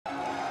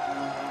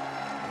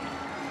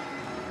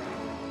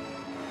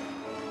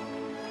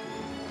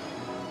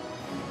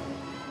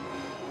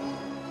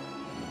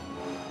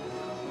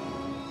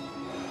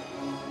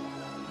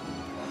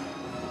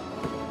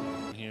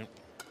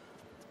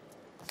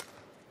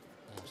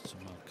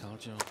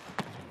in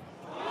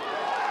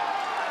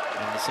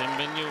the same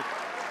venue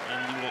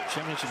in the World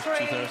Championships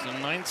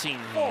 2019.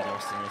 He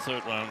lost in the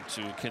third round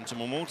to Kenta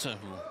Momota,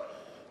 who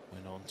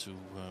went on to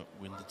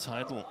win the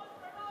title.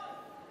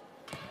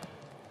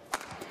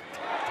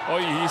 Oh,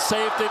 he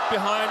saved it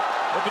behind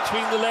or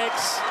between the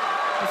legs.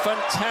 A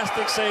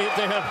fantastic save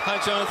there by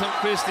Jonatan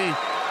CHRISTIE.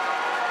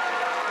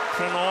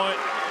 PRANNOY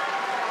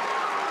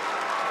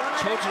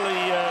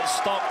totally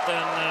stopped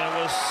and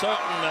was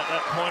certain that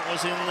that point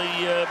was in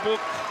the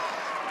book.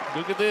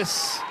 Look at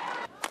this.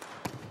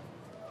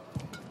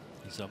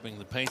 He's upping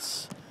the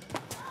pace.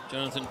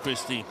 Jonatan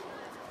CHRISTIE.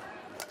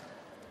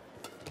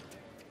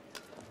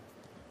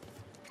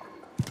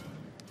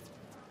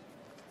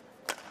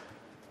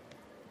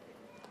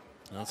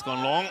 That's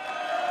gone long,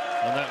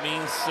 and that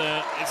means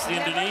it's the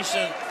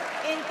Indonesian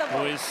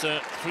who is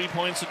 3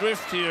 points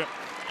adrift here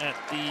at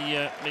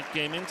the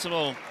mid-game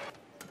interval.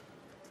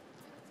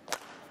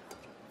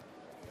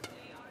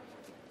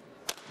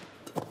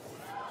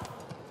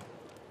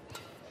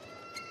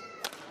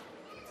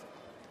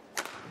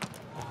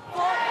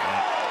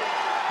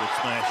 Good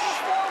smash.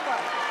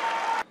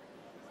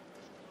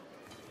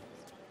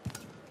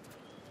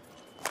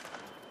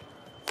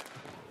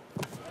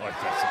 Oh,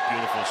 that's a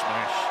beautiful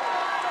smash.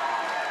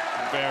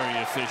 Very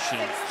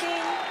efficient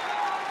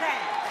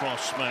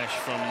cross smash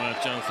from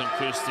Jonatan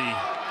CHRISTIE.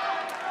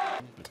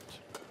 But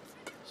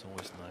it's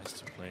always nice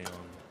to play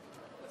on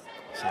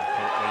some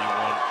court where you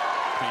won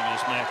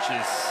previous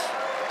matches.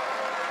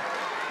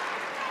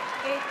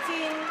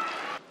 18.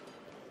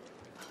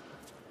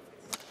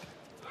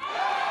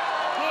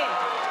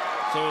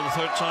 So the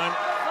third time,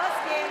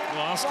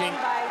 we're asking.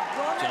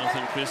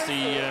 Jonatan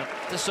CHRISTIE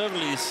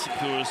deservedly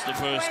secures the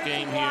first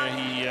game here.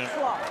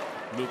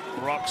 He looked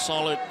rock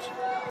solid.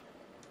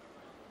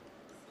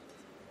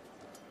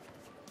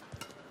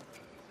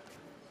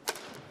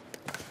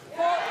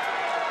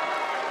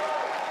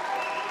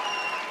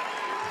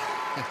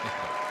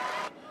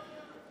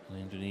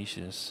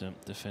 Indonesia is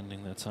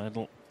defending their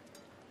title.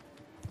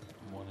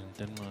 Won in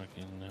Denmark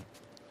in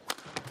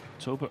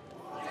October.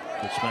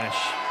 Good smash.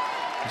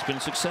 He's been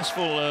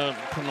successful,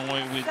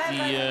 PRANNOY, with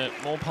the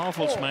more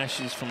powerful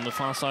smashes from the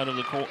far side of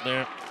the court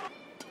there.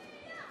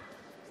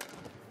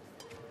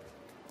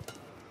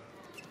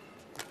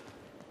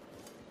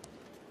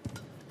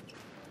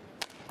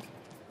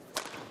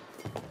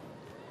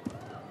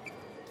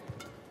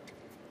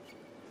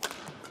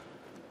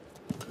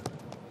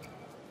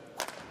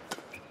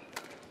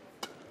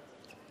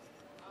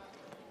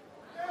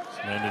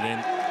 Landed in.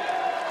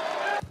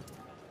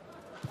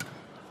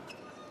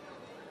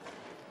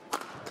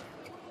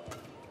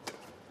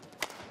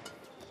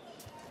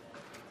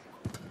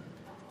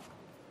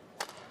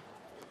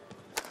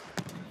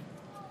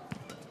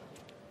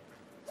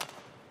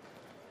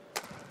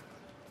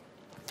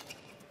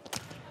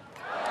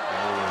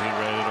 Oh, he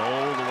read it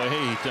all the way,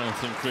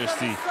 Jonatan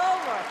CHRISTIE.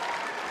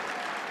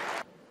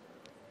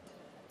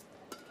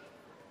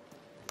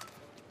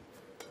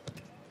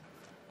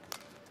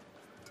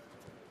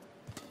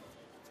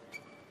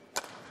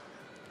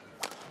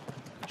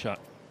 Shot.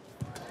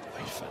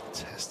 Oh,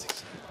 fantastic.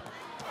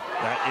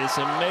 That is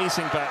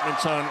amazing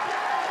badminton.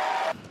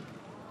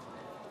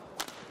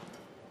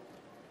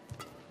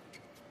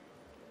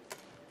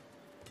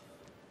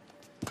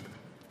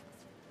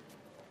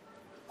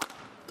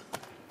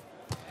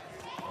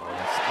 Oh,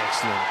 that's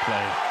excellent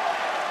play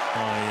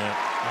by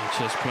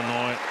HS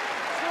PRANNOY.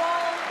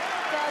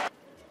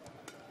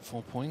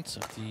 4 points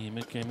at the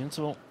mid-game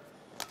interval.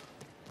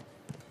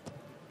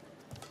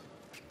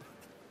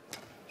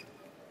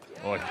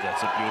 Oh,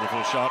 that's a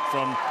beautiful shot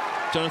from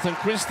Jonatan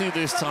CHRISTIE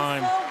this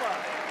time.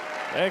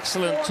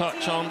 Excellent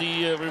touch on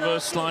the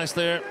reverse slice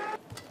there.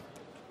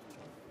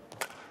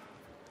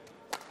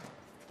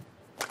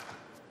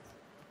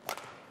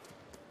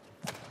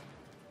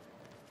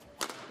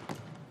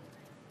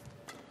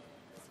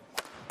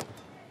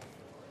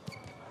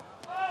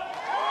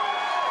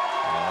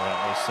 Oh,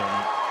 that was some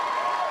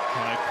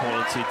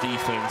high-quality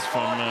defense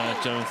from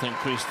Jonatan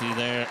CHRISTIE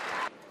there.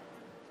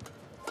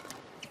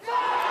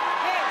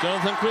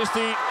 Jonatan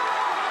CHRISTIE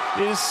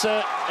is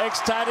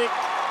ecstatic.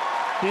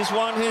 He's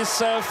won his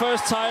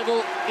first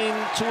title in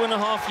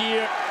 2.5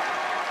 years.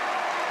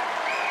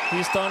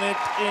 He's done it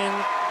in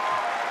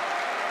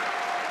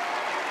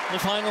the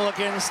final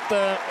against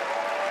a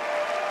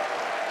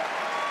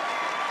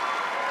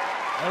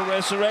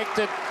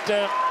resurrected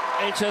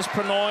HS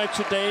PRANNOY.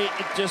 Today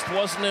it just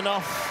wasn't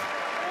enough.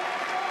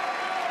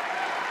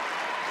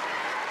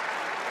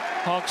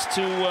 Hugs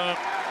to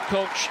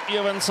coach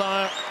Irvan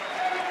Sayer.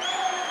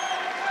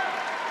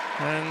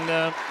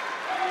 And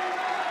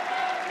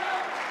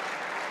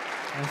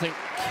I think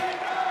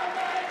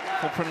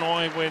for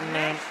PRANNOY, when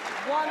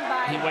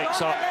he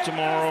wakes up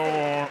tomorrow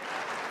or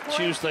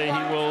Tuesday,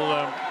 he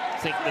will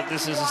think that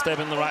this is a step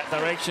in the right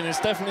direction.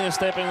 It's definitely a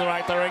step in the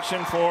right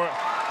direction for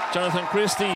Jonatan CHRISTIE.